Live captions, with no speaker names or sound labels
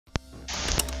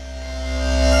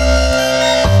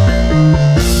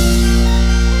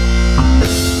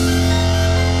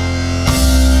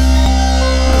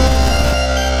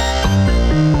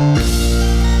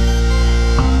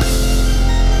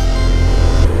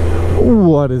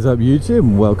What is up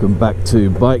YouTube? Welcome back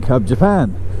to BikeHub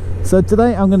Japan. So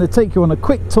today I'm going to take you on a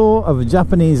quick tour of a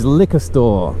Japanese liquor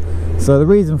store. So the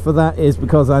reason for that is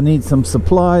because I need some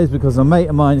supplies, because a mate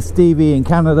of mine, Stevie in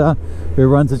Canada, who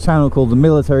runs a channel called The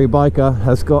Military Biker,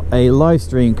 has got a live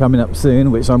stream coming up soon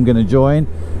which I'm going to join.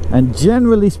 And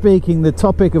generally speaking, the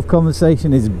topic of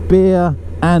conversation is beer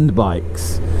and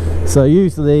bikes. So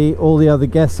usually all the other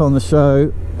guests on the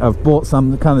show have bought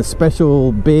some kind of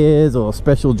special beers or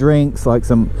special drinks, like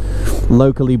some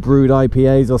locally brewed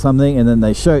IPAs or something, and then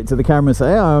they show it to the camera and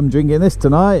say, oh, I'm drinking this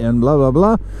tonight and blah blah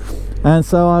blah. And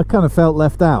so I kind of felt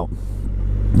left out.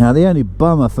 Now the only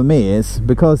bummer for me is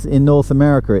because in North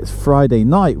America it's Friday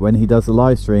night when he does the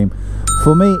live stream.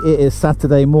 For me it is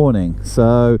Saturday morning,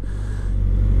 so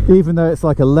even though it's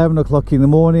like 11 o'clock in the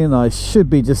morning and I should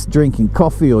be just drinking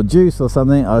coffee or juice or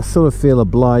something, I sort of feel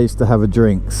obliged to have a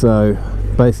drink. So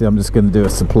basically I'm just going to do a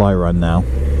supply run now.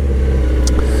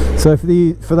 So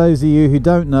for those of you who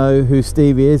don't know who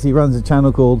Stevie is, he runs a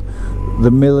channel called The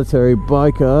Military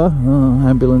Biker,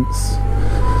 ambulance,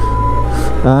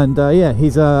 and yeah,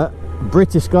 he's a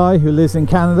British guy who lives in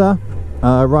Canada,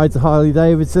 rides a Harley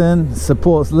Davidson,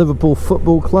 supports Liverpool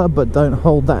Football Club, but don't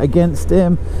hold that against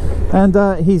him. And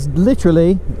he's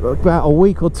literally about a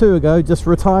week or two ago just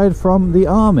retired from the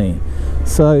army.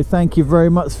 So thank you very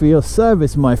much for your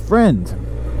service, my friend.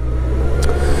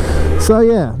 So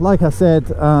yeah, like I said,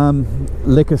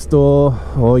 liquor store,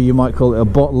 or you might call it a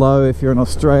bottle if you're in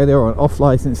Australia, or an off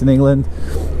license in England.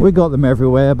 We got them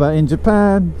everywhere, but in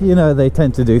Japan, you know, they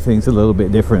tend to do things a little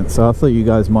bit different. So I thought you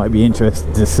guys might be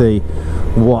interested to see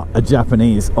what a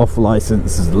Japanese off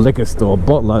license liquor store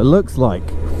bottle looks like.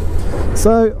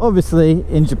 So obviously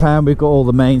in Japan we've got all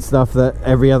the main stuff that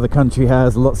every other country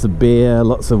has, lots of beer,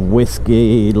 lots of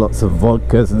whiskey, lots of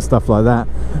vodkas and stuff like that.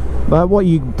 But what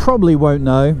you probably won't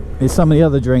know is some of the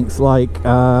other drinks, like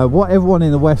what everyone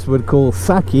in the West would call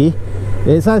sake.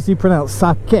 It's actually pronounced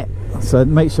sake, so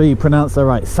make sure you pronounce that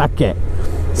right, sake.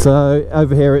 So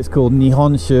over here it's called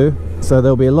nihonshu. So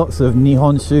there'll be lots of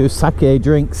nihonshu sake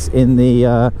drinks in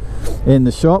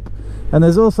the shop. And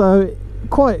there's also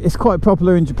it's quite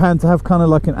popular in Japan to have kind of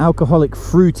like an alcoholic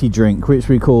fruity drink which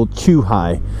we call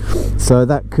chuhai. So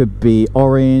that could be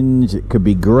orange, it could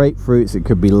be grapefruits, it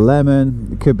could be lemon,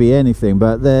 it could be anything,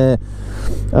 but they're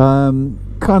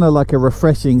kind of like a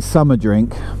refreshing summer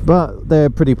drink, but they're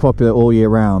pretty popular all year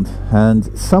round,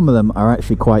 and some of them are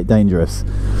actually quite dangerous.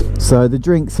 So the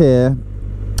drinks here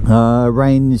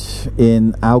range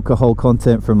in alcohol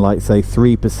content from, like, say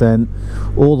 3%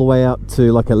 all the way up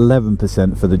to like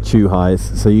 11% for the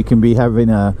chuhais. So you can be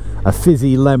having a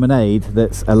fizzy lemonade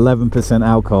that's 11%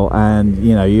 alcohol, and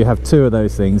you know, you have two of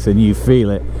those things and you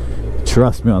feel it.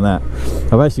 Trust me on that.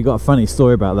 I've actually got a funny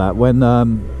story about that. When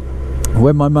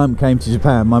my mum came to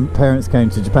Japan, my parents came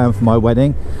to Japan for my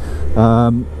wedding,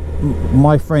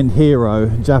 my friend Hero,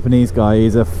 Japanese guy,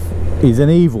 he's an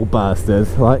evil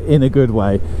bastard, like in a good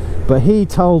way, but he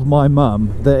told my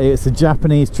mum that it's a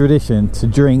Japanese tradition to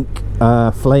drink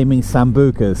flaming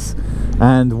sambucas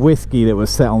and whiskey that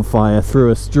was set on fire through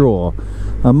a straw.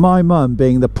 And my mum,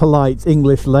 being the polite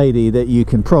English lady that you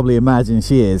can probably imagine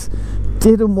she is,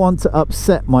 didn't want to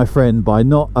upset my friend by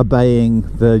not obeying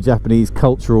the Japanese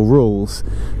cultural rules,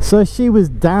 so she was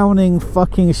downing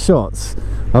fucking shots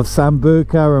of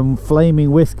sambuca and flaming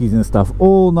whiskies and stuff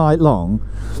all night long,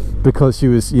 because she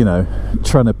was, you know,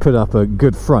 trying to put up a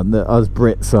good front that us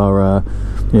Brits are,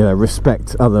 you know,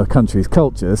 respect other countries'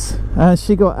 cultures, and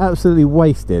she got absolutely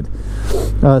wasted.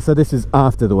 So this is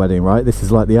after the wedding, right? This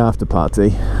is like the after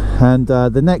party. And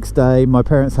the next day my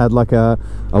parents had like a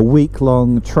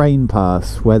week-long train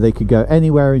pass where they could go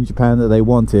anywhere in Japan that they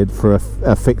wanted for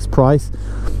a fixed price.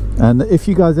 And if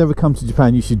you guys ever come to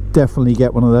Japan, you should definitely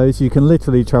get one of those. You can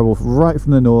literally travel right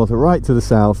from the north right to the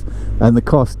south, and the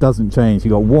cost doesn't change.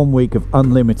 You got 1 week of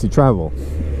unlimited travel.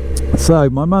 So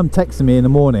my mum texted me in the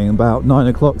morning about 9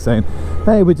 o'clock saying,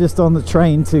 hey, we're just on the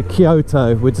train to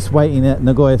Kyoto, we're just waiting at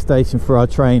Nagoya station for our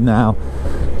train now,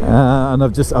 and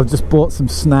I've just bought some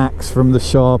snacks from the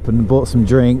shop and bought some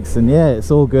drinks, and yeah,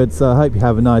 it's all good, so I hope you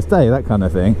have a nice day, that kind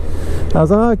of thing. I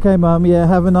was like, okay mum, yeah,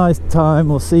 have a nice time,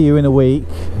 we'll see you in a week.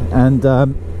 And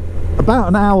about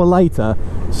an hour later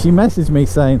she messaged me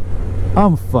saying,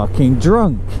 I'm fucking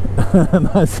drunk. And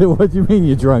I said, what do you mean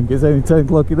you're drunk? It's only 10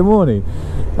 o'clock in the morning.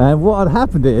 And what had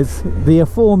happened is, the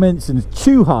aforementioned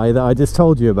chuhai that I just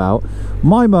told you about,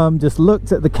 my mum just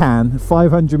looked at the can,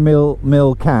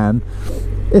 500ml can.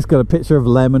 It's got a picture of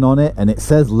lemon on it and it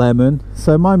says lemon,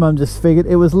 so my mum just figured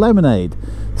it was lemonade.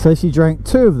 So she drank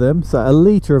 2 of them, so a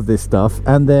litre of this stuff,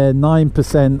 and they're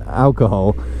 9%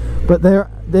 alcohol, but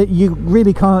you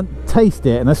really can't taste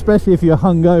it, and especially if you're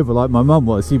hungover like my mum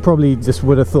was, you probably just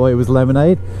would have thought it was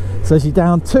lemonade. So she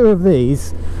downed 2 of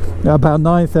these about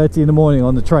 9:30 in the morning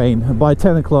on the train, and by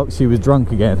 10 o'clock she was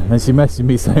drunk again, and she messaged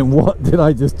me saying, what did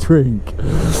I just drink?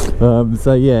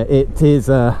 So yeah, it is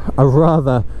a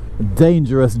rather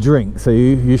dangerous drink, so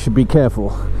you should be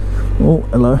careful. Oh,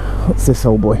 hello, what's this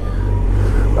old boy?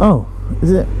 Oh,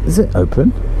 is it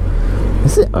open?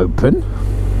 Is it open?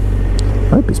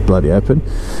 I hope it's bloody open.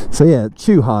 So yeah,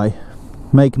 chew high,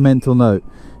 make mental note.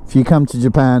 If you come to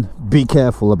Japan, be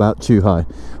careful about chew high.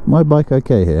 My bike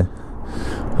okay here?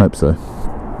 Hope so.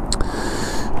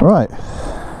 Right,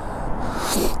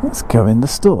 let's go in the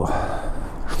store.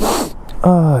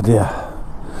 Oh dear.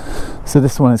 So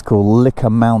this one is called Liquor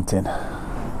Mountain.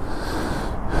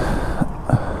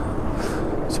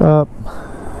 Sharp.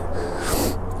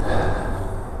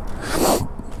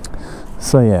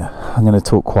 So yeah, I'm going to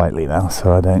talk quietly now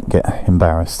so I don't get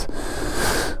embarrassed.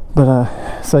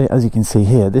 But so as you can see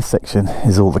here, this section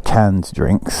is all the canned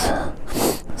drinks.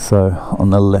 So on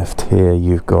the left here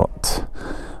you've got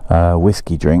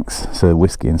whiskey drinks, so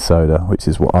whiskey and soda, which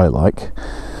is what I like.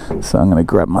 So I'm going to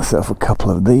grab myself a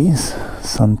couple of these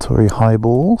Suntory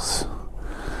highballs.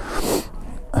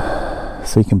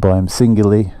 So you can buy them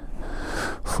singly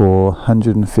for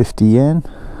 150 yen,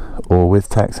 or with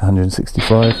tax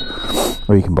 165,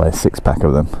 or you can buy a 6-pack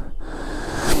of them.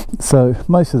 So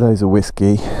most of those are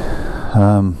whiskey,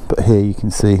 but here you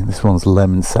can see this one's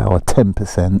lemon sour,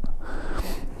 10%.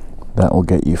 That will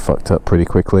get you fucked up pretty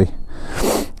quickly.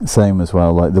 Same as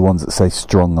well, like the ones that say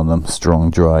strong on them,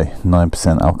 strong dry,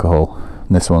 9% alcohol.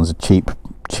 And this one's a cheap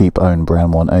own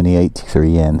brand one, only 83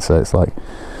 yen, so it's like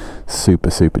super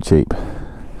cheap.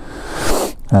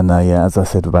 And yeah, as I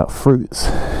said about fruits,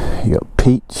 you got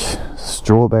peach,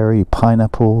 strawberry,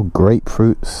 pineapple,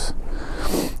 grapefruits,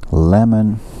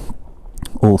 lemon,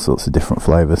 all sorts of different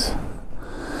flavours.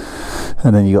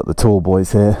 And then you got the tall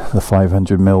boys here, the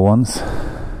 500ml ones.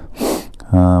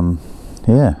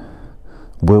 Yeah,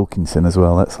 Wilkinson as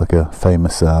well. That's like a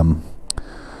famous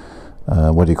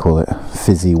what do you call it?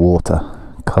 Fizzy water,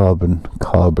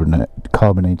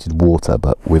 carbonated water,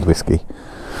 but with whiskey.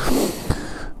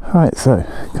 Right, so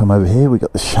come over here. We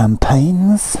got the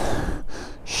champagnes.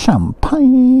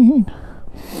 Champagne.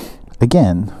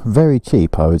 Again, very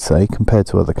cheap, I would say, compared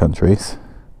to other countries.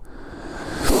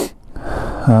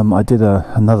 I did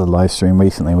another live stream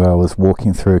recently where I was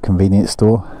walking through a convenience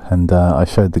store, and I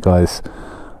showed the guys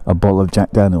a bottle of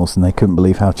Jack Daniels, and they couldn't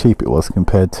believe how cheap it was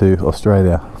compared to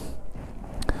Australia.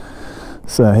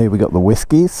 So here we got the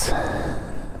whiskies,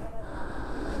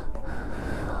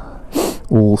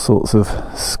 all sorts of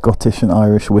Scottish and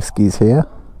Irish whiskies here.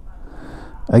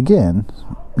 Again,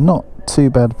 not too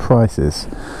bad prices.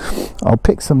 I'll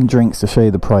pick some drinks to show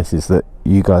you the prices that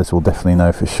you guys will definitely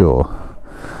know for sure.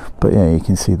 But yeah, you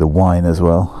can see the wine as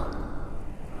well.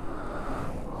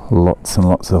 Lots and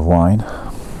lots of wine.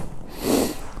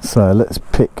 So let's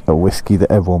pick a whiskey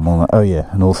that everyone will know. Oh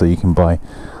yeah, and also you can buy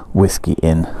whiskey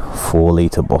in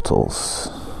 4-litre bottles,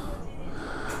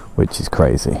 which is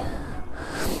crazy.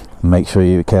 Make sure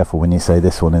you're careful when you say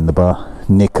this one in the bar.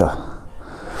 Nicker.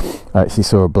 I actually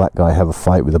saw a black guy have a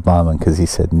fight with a barman because he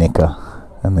said nicker,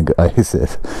 and the guy said,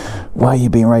 "Why are you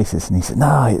being racist?" And he said,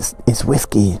 "No, it's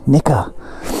whiskey, nicker."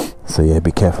 So yeah,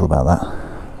 be careful about that.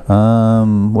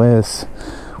 Where's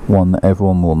one that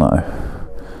everyone will know,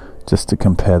 just to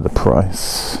compare the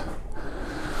price?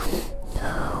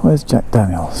 Where's Jack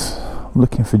Daniels? I'm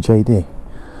looking for JD.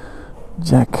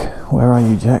 Jack, where are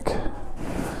you, Jack?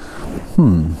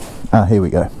 Here we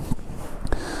go.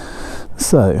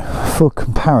 So, for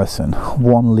comparison,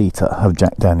 1 litre of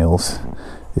Jack Daniels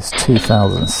is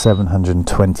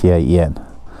 2,728 yen.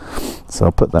 So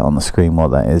I'll put that on the screen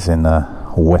what that is in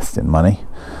Western money.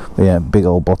 But yeah, big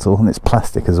old bottle, and it's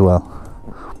plastic as well.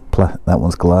 That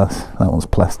one's glass, that one's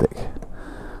plastic.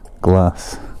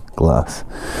 Glass.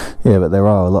 Yeah, but there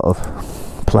are a lot of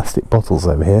plastic bottles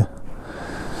over here.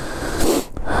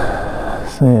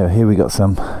 So yeah, here we got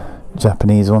some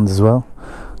Japanese ones as well.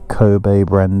 Kobe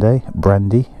brandy,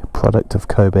 product of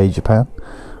Kobe, Japan.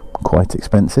 Quite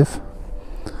expensive.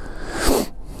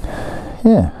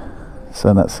 Yeah,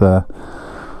 so that's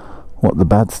what the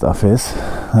bad stuff is.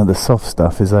 The soft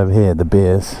stuff is over here, the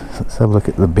beers. So let's have a look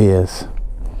at the beers.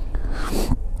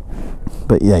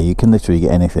 But yeah, you can literally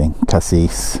get anything.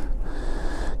 Cassis,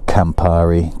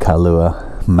 Campari,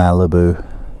 Kahlua, Malibu,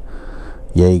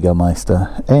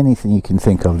 Jägermeister, anything you can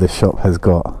think of this shop has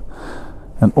got.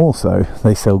 And also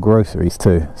they sell groceries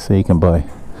too, so you can buy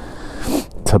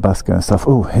Tabasco and stuff.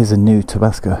 Oh, here's a new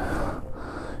Tabasco,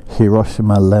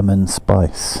 Hiroshima lemon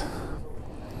spice.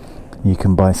 You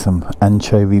can buy some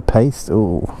anchovy paste.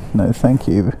 Oh, no thank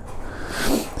you.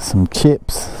 Some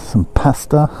chips, some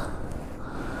pasta.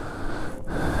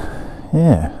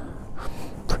 Yeah,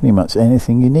 pretty much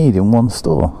anything you need in one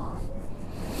store.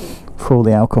 For all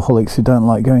the alcoholics who don't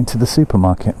like going to the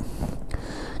supermarket.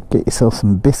 Get yourself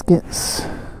some biscuits.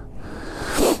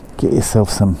 Get yourself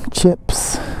some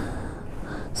chips.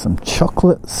 Some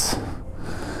chocolates.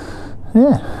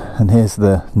 Yeah, and here's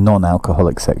the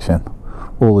non-alcoholic section.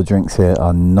 All the drinks here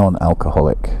are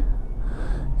non-alcoholic,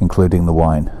 including the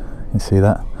wine. You see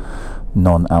that?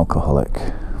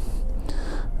 Non-alcoholic.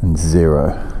 And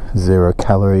zero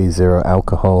calories, zero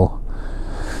alcohol,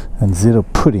 and zero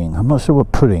pudding. I'm not sure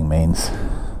what pudding means.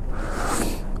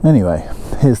 Anyway,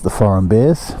 here's the foreign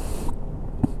beers.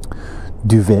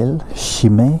 Duvel,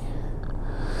 Chimay,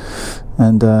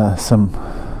 and some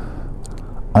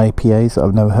IPAs that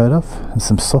I've never heard of, and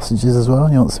some sausages as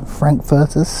well. You want some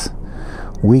Frankfurters?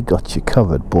 We got you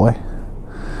covered, boy.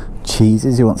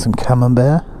 Cheeses, you want some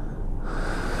camembert?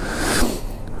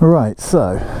 Right,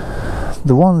 so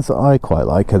the ones that I quite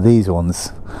like are these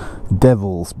ones,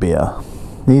 Devil's Beer.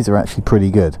 These are actually pretty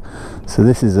good. So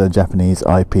this is a Japanese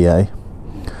IPA.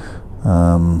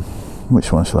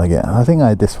 Which one should I get? I think I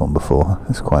had this one before.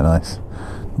 It's quite nice.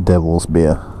 Devil's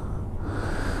Beer.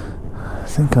 I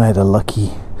think I had a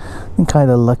lucky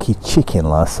chicken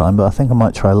last time, but I think I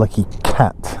might try lucky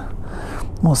cat.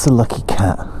 What's the lucky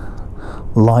cat?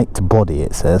 Light body,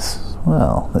 it says.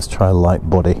 Well, let's try light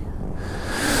body.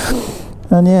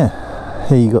 And yeah,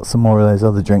 here you got some more of those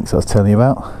other drinks I was telling you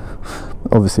about.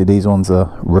 Obviously these ones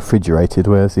are refrigerated,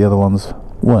 whereas the other ones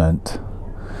weren't.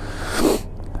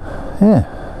 Yeah,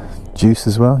 juice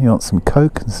as well. You want some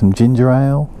Coke and some ginger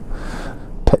ale,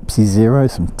 Pepsi Zero,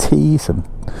 some tea, some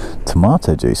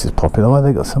tomato juice is popular. Why have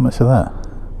they got so much of that?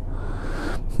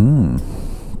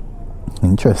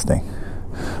 Interesting.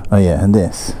 Oh yeah, and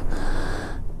this,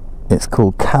 it's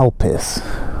called cow piss,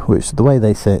 which the way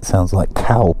they say it sounds like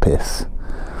cow piss,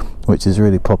 which is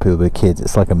really popular with kids.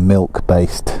 It's like a milk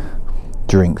based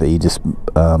drink that you just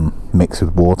mix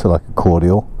with water, like a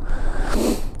cordial.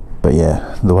 But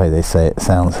yeah, the way they say it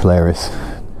sounds hilarious.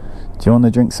 Do you want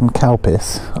to drink some cow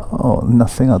piss? Oh,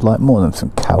 nothing I'd like more than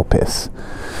some cow piss.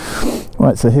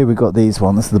 Right, so here we got these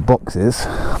ones, the boxes,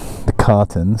 the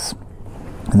cartons.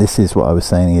 And this is what I was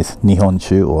saying is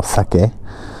Nihonshu or sake.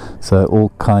 So all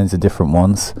kinds of different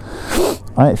ones.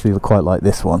 I actually quite like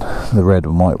this one, the red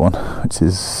and white one, which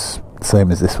is the same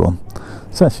as this one.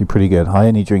 It's actually pretty good. I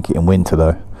only drink it in winter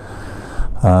though.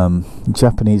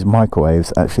 Japanese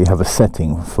microwaves actually have a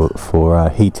setting for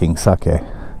heating sake.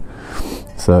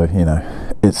 So, you know,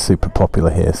 it's super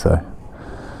popular here. So,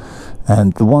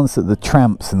 and the ones that the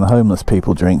tramps and the homeless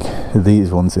people drink are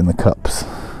these ones in the cups.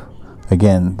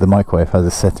 Again, the microwave has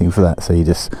a setting for that, so you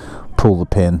just pull the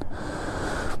pin,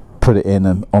 put it in,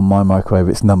 and on my microwave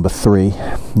it's number 3,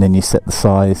 and then you set the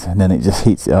size, and then it just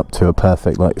heats it up to a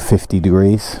perfect like 50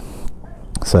 degrees.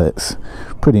 So it's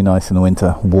pretty nice in the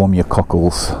winter. Warm your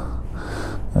cockles.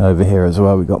 Over here as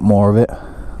well, we got more of it.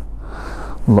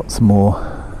 Lots more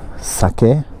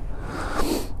sake.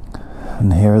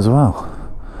 And here as well.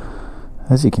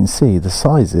 As you can see, the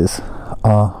sizes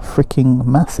are freaking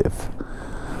massive.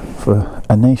 For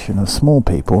a nation of small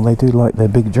people, they do like their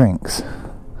big drinks.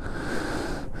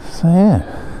 So yeah,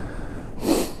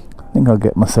 I think I'll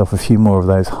get myself a few more of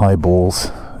those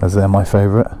highballs, as they're my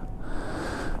favourite.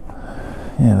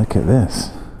 Yeah, look at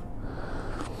this.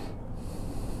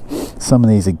 Some of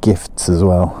these are gifts as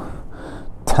well.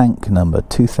 Tank number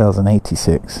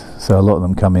 2086. So a lot of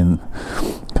them come in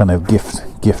kind of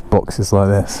gift boxes like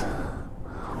this,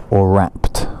 or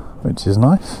wrapped, which is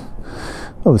nice.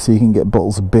 Obviously you can get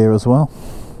bottles of beer as well.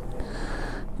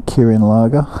 Kirin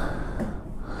Lager.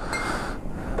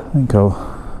 I think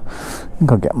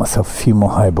I'll get myself a few more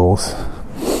highballs.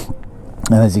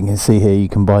 And as you can see here, you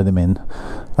can buy them in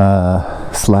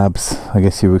slabs, I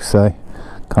guess you would say.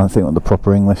 Can't think what the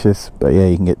proper English is, but yeah,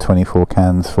 you can get 24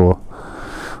 cans for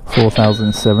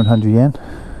 4,700 yen.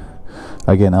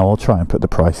 Again, I'll try and put the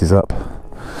prices up.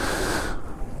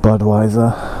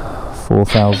 Budweiser,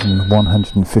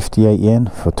 4,158 yen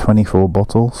for 24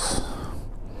 bottles.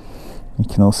 You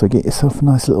can also get yourself a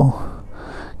nice little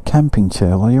camping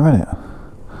chair while you're at it.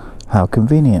 How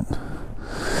convenient.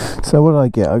 So what did I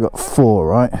get? I got 4,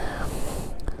 right?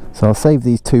 So I'll save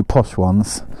these 2 posh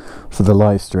ones for the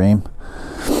live stream,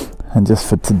 and just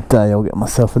for today I'll get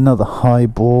myself another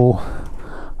highball.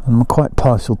 And I'm quite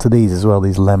partial to these as well,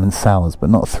 these lemon sours, but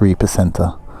not a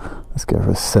 3%er. Let's go for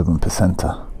a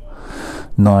 7%er.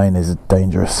 9 is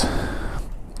dangerous.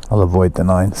 I'll avoid the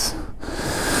 9s.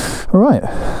 Alright,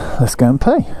 let's go and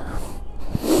pay.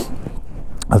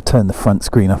 I've turned the front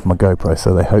screen off my GoPro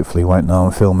so they hopefully won't know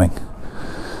I'm filming.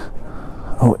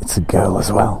 Oh, it's a girl as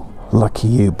well. Lucky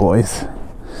you, boys.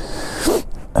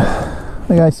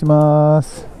 お願いしま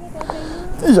す。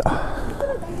よいしょ。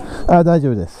あ、大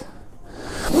丈夫です。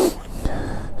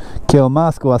今日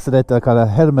マスク忘れたから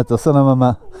ヘルメットそのま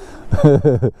ま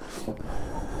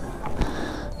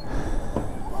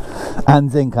安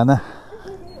全かな。よ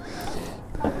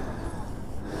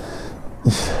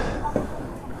いしょ。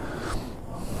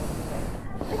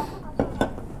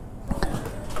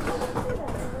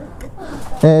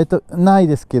ない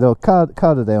ですけどカ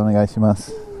ードでお願いしま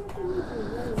す。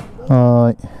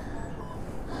はーい。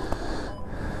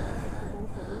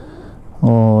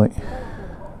おーい。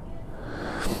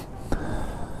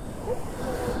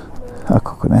あ、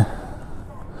ここね。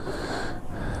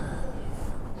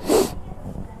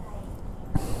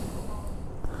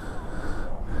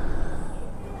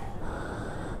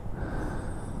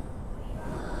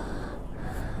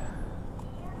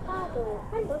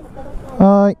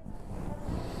はーい。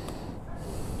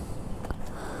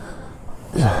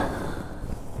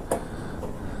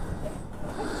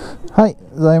はい、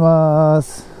ございま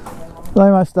す。ござ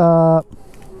いました。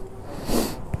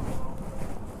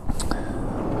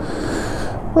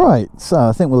Right, so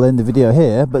I think we'll end the video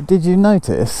here, but did you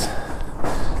notice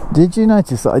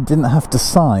that I didn't have to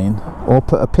sign or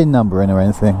put a PIN number in or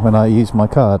anything when I used my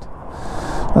card?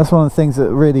 That's one of the things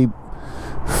that really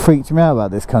freaked me out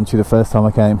about this country the first time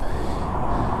I came.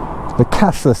 The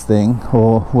cashless thing,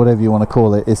 or whatever you want to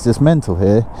call it, is just mental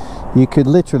here. You could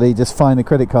literally just find a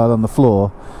credit card on the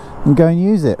floor and go and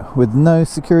use it with no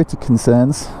security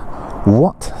concerns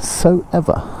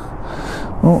whatsoever.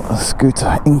 Oh, a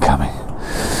scooter incoming.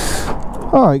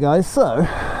 Alright guys, so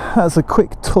that's a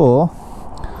quick tour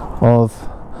of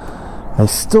a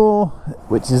store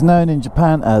which is known in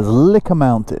Japan as Liquor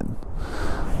Mountain.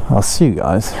 I'll see you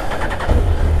guys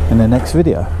in the next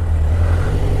video.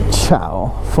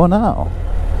 Ciao for now.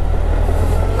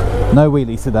 No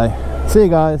wheelies today. See you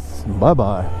guys. Bye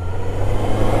bye.